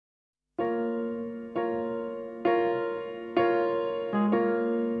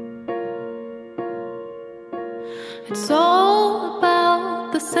It's all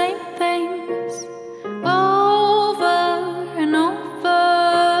about the same things over and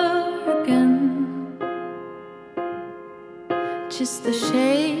over again. Just the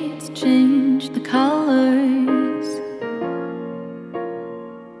shades change the colors.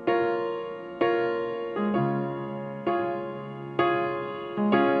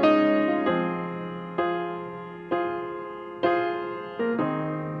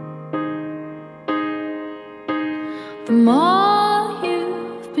 The more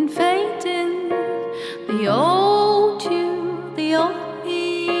you've been fading, the old you, the old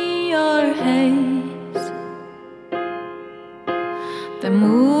me, your haze. They're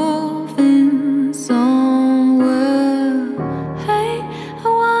moving somewhere. Hey, I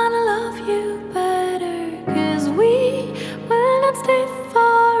wanna love you better, 'cause we will not stay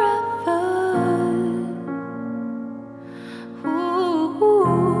forever. Ooh.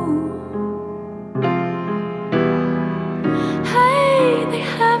 They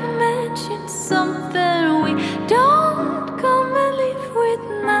haven't mentioned something we don't come and leave with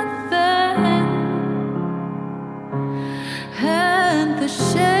nothing. And the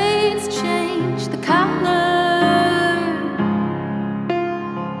shades change the color.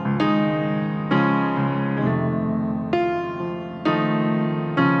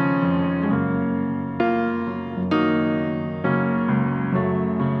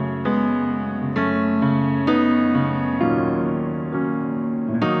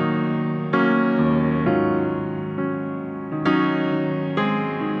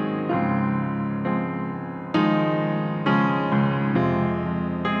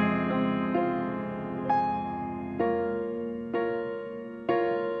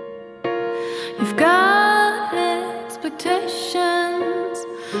 You've got expectations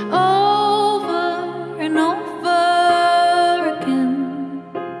over and over again.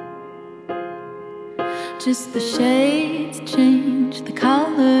 Just the shades change the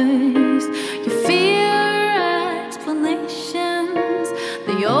colors. You fear explanations.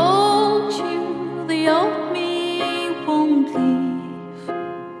 The old you, the old me won't leave.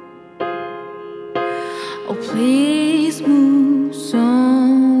 Oh, please move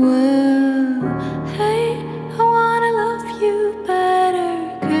somewhere. Hey, I wanna love you better,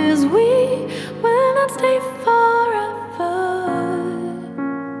 'cause we will not stay forever.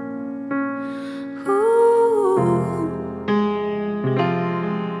 Ooh.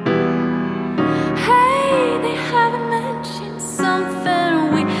 Hey, they haven't mentioned something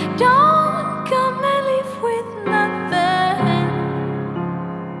we don't come and leave with nothing.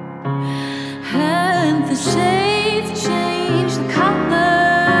 And the shades change the color.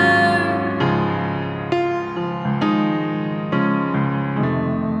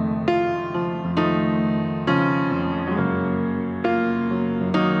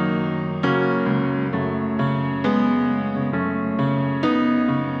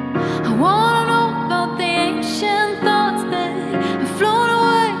 I wanna know about the ancient thoughts that have flown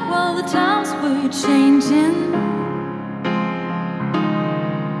away while the times were changing.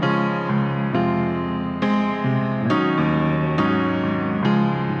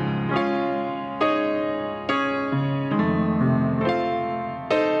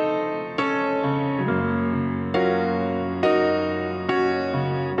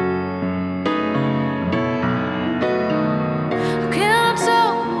 How can I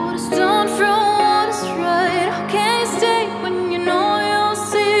tell what is done from what is right? How can you stay when you know you're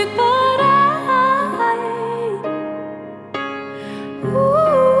sick?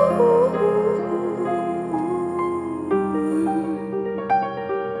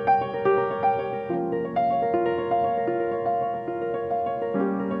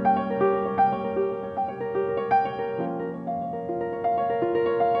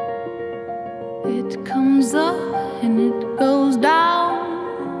 But it comes up and it